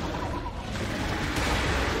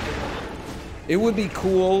 It would be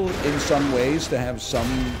cool in some ways to have some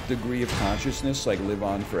degree of consciousness, like, live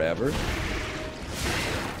on forever.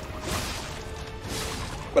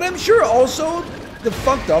 But I'm sure also the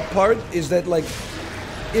fucked up part is that, like,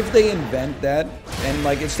 if they invent that, and,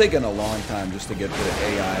 like, it's taken a long time just to get the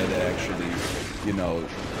AI that actually, you know,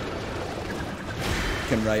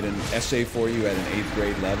 can write an essay for you at an 8th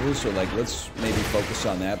grade level. So, like, let's maybe focus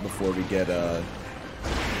on that before we get,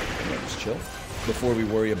 just chill. Before we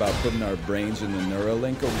worry about putting our brains in the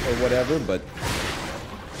Neuralink or whatever, but...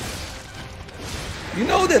 You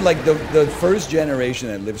know that, like, the first generation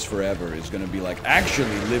that lives forever is going to be like,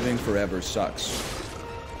 actually, living forever sucks.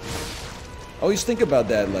 Always think about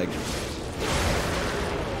that, like,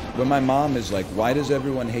 when my mom is like, why does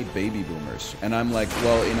everyone hate baby boomers? And I'm like,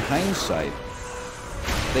 well, in hindsight,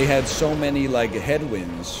 they had so many, like,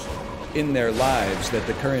 headwinds in their lives that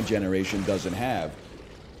the current generation doesn't have.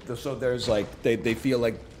 So there's, like, they feel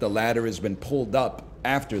like the ladder has been pulled up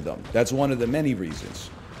after them. That's one of the many reasons.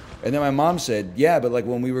 And then my mom said, yeah, but, like,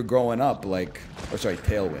 when we were growing up, like... Or, sorry,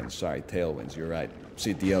 tailwinds. Sorry, tailwinds. You're right.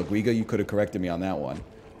 See, DL Guiga, you could have corrected me on that one.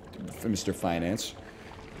 Mr. Finance.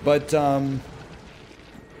 But,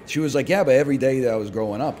 she was like, yeah, but every day that I was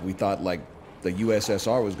growing up, we thought, like, the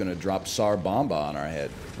USSR was going to drop Tsar Bomba on our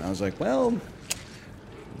head. And I was like, well,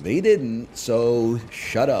 they didn't, so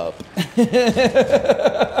shut up.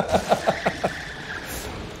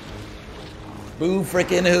 Boo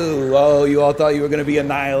frickin' who? Oh, you all thought you were going to be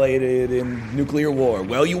annihilated in nuclear war.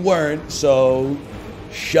 Well, you weren't, so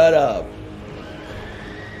shut up.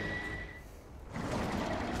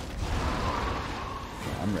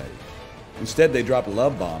 I'm ready. Instead, they dropped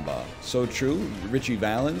Love Bomba. So true. Richie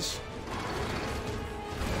Valens.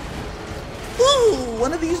 Ooh,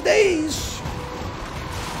 one of these days.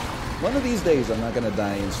 One of these days, I'm not going to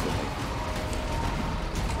die instantly.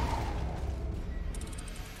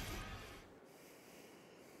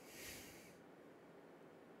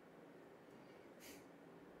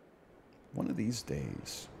 One of these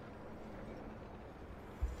days.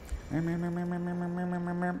 It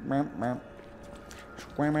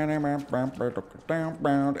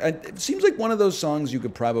seems like one of those songs you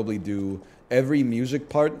could probably do every music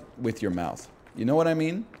part with your mouth. You know what I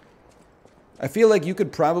mean? I feel like you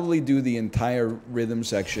could probably do the entire rhythm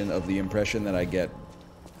section of the impression that I get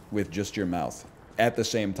with just your mouth at the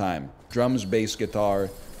same time. Drums, bass, guitar,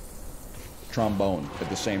 trombone at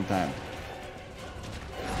the same time.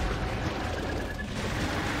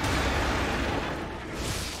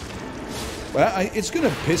 Well, it's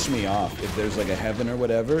gonna piss me off if there's like a heaven or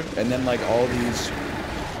whatever, and then like all these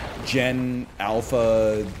Gen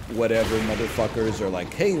Alpha whatever motherfuckers are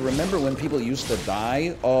like, hey, remember when people used to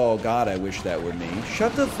die? Oh God, I wish that were me.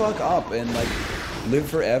 Shut the fuck up and like Live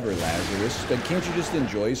forever, Lazarus. Like, can't you just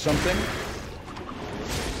enjoy something?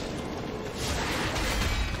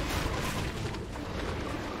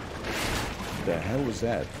 What the hell was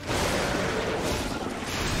that?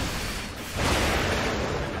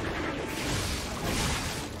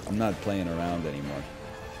 I'm not playing around anymore.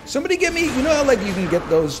 Somebody get me, you know how like you can get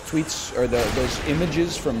those tweets or those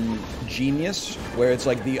images from Genius where it's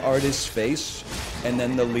like the artist's face and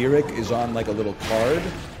then the lyric is on like a little card?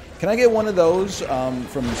 Can I get one of those from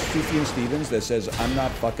Sufjan Stevens that says, I'm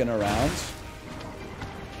not fucking around?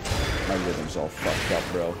 My rhythm's all fucked up,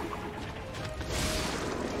 bro.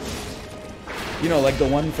 You know, like the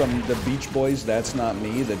one from the Beach Boys, That's Not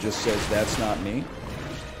Me, that just says, that's not me.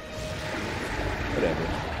 Whatever.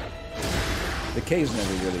 The K's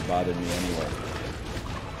never really bothered me anyway.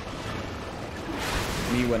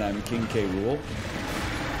 Me when I'm King K. Rool.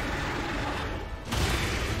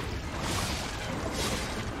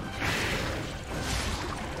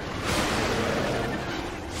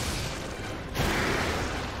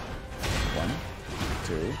 One,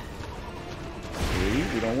 two, three.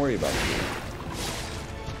 We don't worry about it.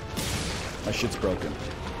 My shit's broken.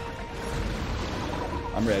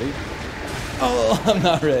 I'm ready. Oh, I'm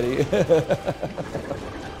not ready.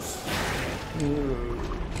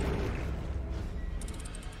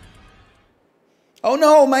 Oh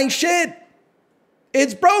no, my shit!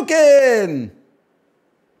 It's broken!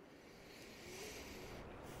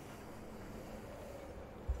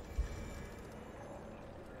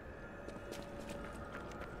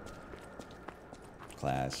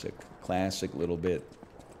 Classic little bit.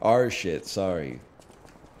 Our shit, sorry.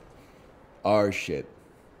 Our shit.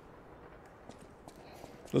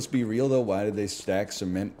 Let's be real though, why did they stack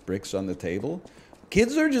cement bricks on the table?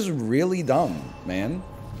 Kids are just really dumb, man.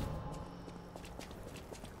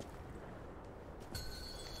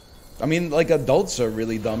 I mean, like, adults are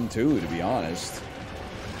really dumb too, to be honest.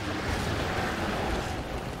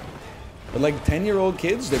 But like 10-year-old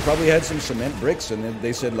kids, they probably had some cement bricks and then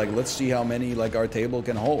they said like, let's see how many like our table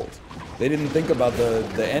can hold. They didn't think about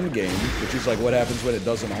the end game, which is like what happens when it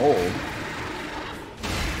doesn't hold.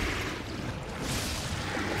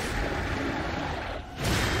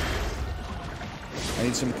 I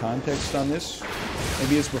need some context on this.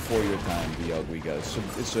 Maybe it's before your time, the ugly guys. So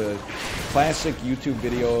it's a classic YouTube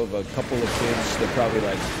video of a couple of kids. They're probably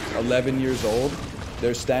like 11 years old.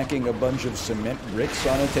 They're stacking a bunch of cement bricks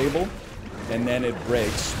on a table, and then it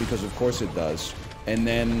breaks, because of course it does. And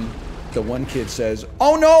then the one kid says,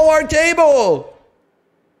 "Oh no, our table!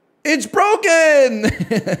 It's broken!"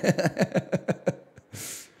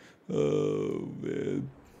 Oh, man.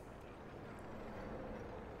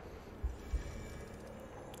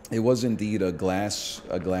 It was indeed a glass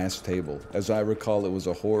table. As I recall, it was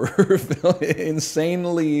a horror film.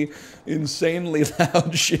 insanely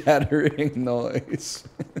loud shattering noise.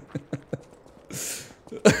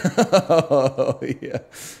 Oh yeah.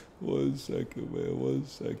 1 second, man. 1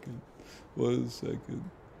 second. 1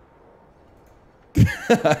 second.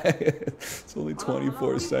 It's only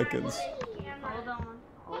 24 seconds.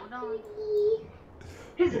 Hold on.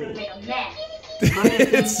 He's gonna make a mess.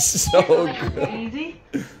 It's so good. Easy.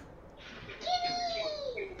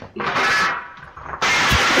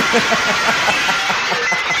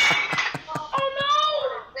 Oh no!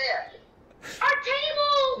 Our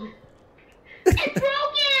table! It's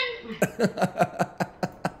broken!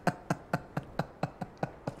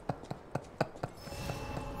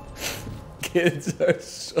 Kids are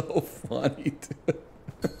so funny, dude.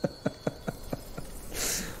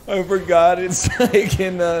 I forgot it's like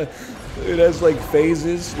in it has like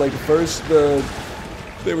phases. Like first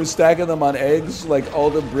they were stacking them on eggs, like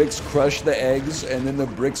all the bricks crush the eggs, and then the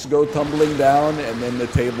bricks go tumbling down, and then the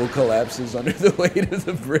table collapses under the weight of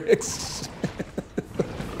the bricks.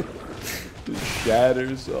 It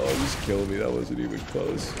shatters. Oh, just kill me. That wasn't even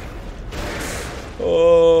close.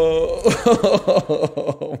 Oh,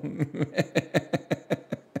 oh man.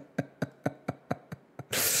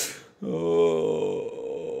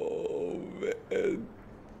 Oh man.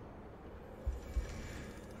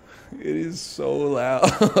 It is so loud.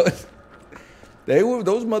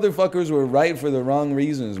 Those motherfuckers were right for the wrong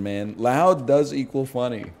reasons, man. Loud does equal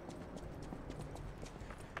funny.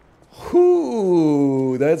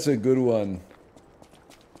 Whoo, that's a good one.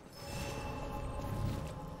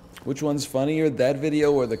 Which one's funnier, that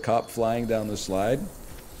video or the cop flying down the slide?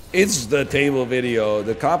 It's the table video.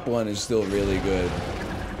 The cop one is still really good.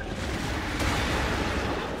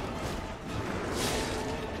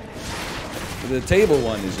 The table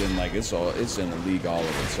one is in like it's in a league all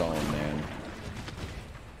of its own, man.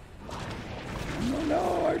 Oh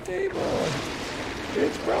no, our table.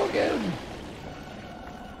 It's broken.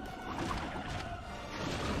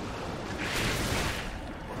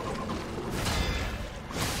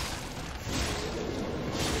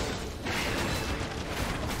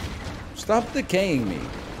 Stop decaying me.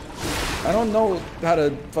 I don't know how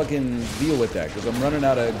to fucking deal with that because I'm running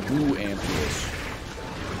out of goo ampules.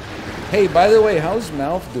 Hey, by the way, how's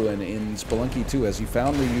Mouth doing in Spelunky 2? Has he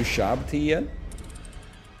found the Ushabti yet?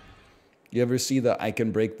 You ever see the I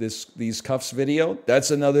Can Break These Cuffs video?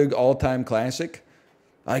 That's another all-time classic.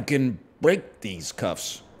 I can break these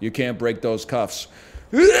cuffs. You can't break those cuffs.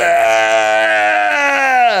 We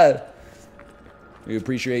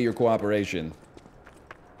appreciate your cooperation.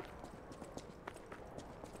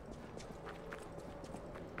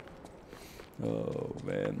 Oh,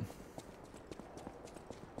 man.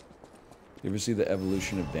 You ever see the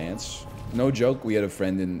evolution of dance? No joke, we had a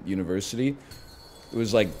friend in university. It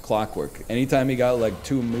was like clockwork. Anytime he got like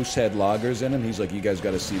 2 Moosehead loggers in him, he's like, you guys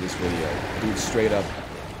gotta see this video. Dude straight up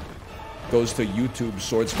goes to YouTube,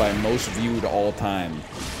 sorts by most viewed all time.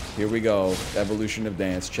 Here we go, evolution of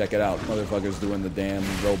dance. Check it out. Motherfucker's doing the damn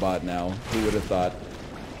robot now. Who would have thought?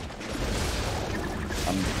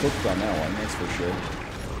 I'm cooked on that one, that's for sure.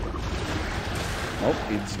 Nope,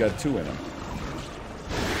 he's got 2 in him.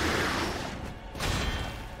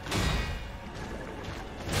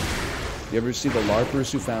 You ever see the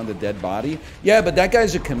LARPers who found a dead body? Yeah, but that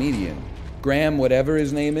guy's a comedian. Graham, whatever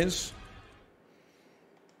his name is.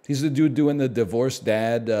 He's the dude doing the divorced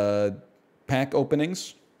dad pack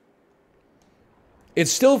openings.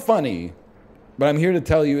 It's still funny, but I'm here to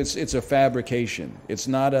tell you it's a fabrication. It's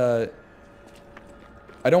not a...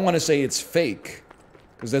 I don't want to say it's fake,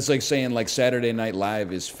 because that's like saying like Saturday Night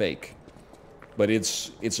Live is fake. But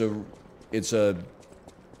it's a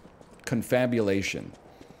confabulation.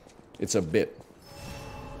 It's a bit.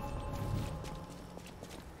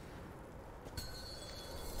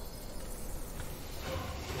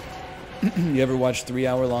 You ever watch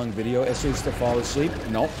 3-hour-long video essays to fall asleep?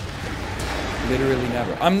 Nope. Literally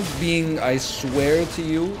never. I swear to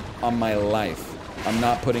you, on my life, I'm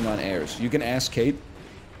not putting on airs. You can ask Kate.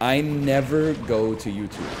 I never go to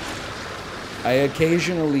YouTube. I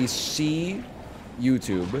occasionally see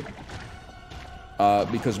YouTube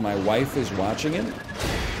because my wife is watching it.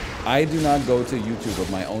 I do not go to YouTube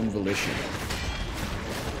of my own volition.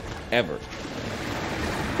 Ever.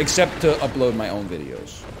 Except to upload my own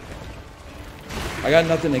videos. I got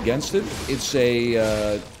nothing against it. It's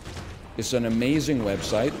an amazing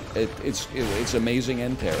website. It's amazing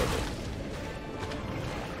and terrible.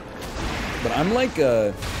 But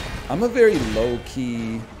I'm a very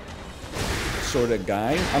low-key sort of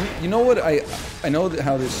guy. You know what? I know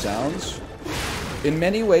how this sounds. In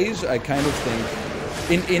many ways, I kind of think,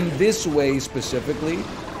 in this way specifically,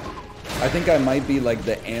 I think I might be like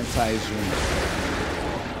the anti-Zoomer.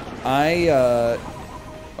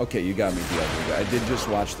 Okay, you got me the other day. I did just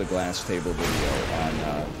watch the Glass Table video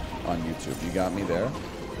on YouTube. You got me there.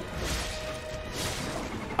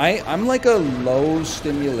 I'm like a low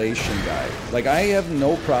stimulation guy. Like I have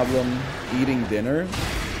no problem eating dinner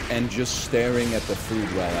and just staring at the food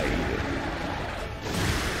while I eat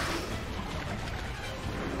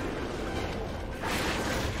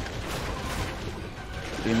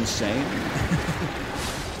it. Insane.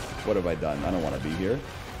 What have I done? I don't want to be here.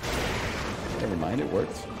 Never mind, it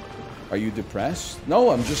worked. Are you depressed?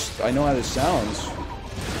 No, I know how this sounds.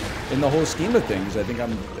 In the whole scheme of things, I think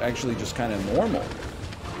I'm actually just kind of normal.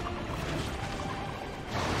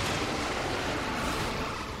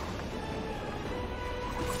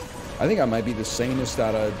 I think I might be the sanest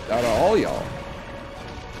out of all y'all.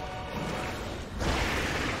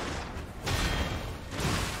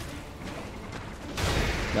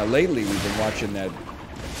 Now lately we've been watching that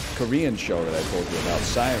Korean show that I told you about,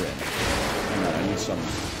 Siren. Hang on,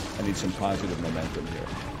 I need some positive momentum here.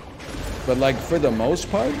 But like for the most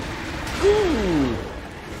part, woo,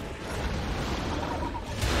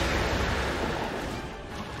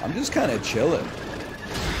 I'm just kind of chilling.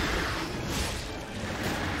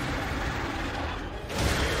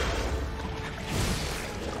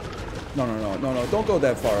 No, don't go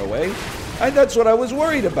that far away. That's what I was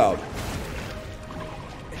worried about.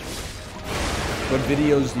 What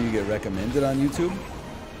videos do you get recommended on YouTube?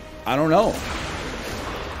 I don't know.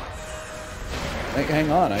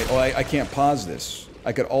 Hang on, I can't pause this.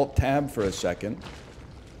 I could Alt-Tab for a second.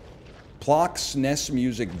 Plock SNES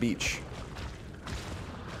Music Beach.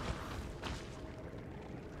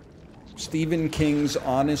 Stephen King's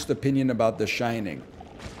honest opinion about The Shining.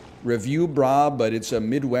 Review bra, but it's a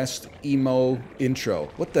Midwest emo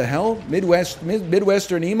intro. What the hell?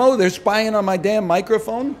 Midwestern emo? They're spying on my damn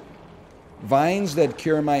microphone? Vines that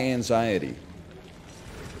cure my anxiety.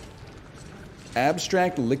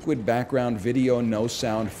 Abstract liquid background video, no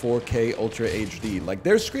sound, 4K Ultra HD. Like,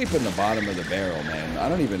 they're scraping the bottom of the barrel, man. I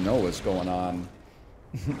don't even know what's going on.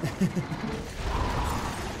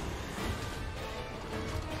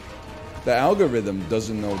 The algorithm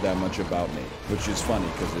doesn't know that much about me, which is funny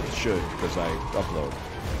because it should, because I upload.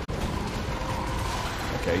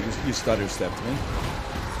 Okay, you stutter stepped me.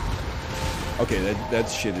 Okay, that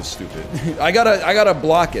shit is stupid. I gotta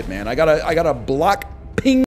block it, man. I gotta block ping.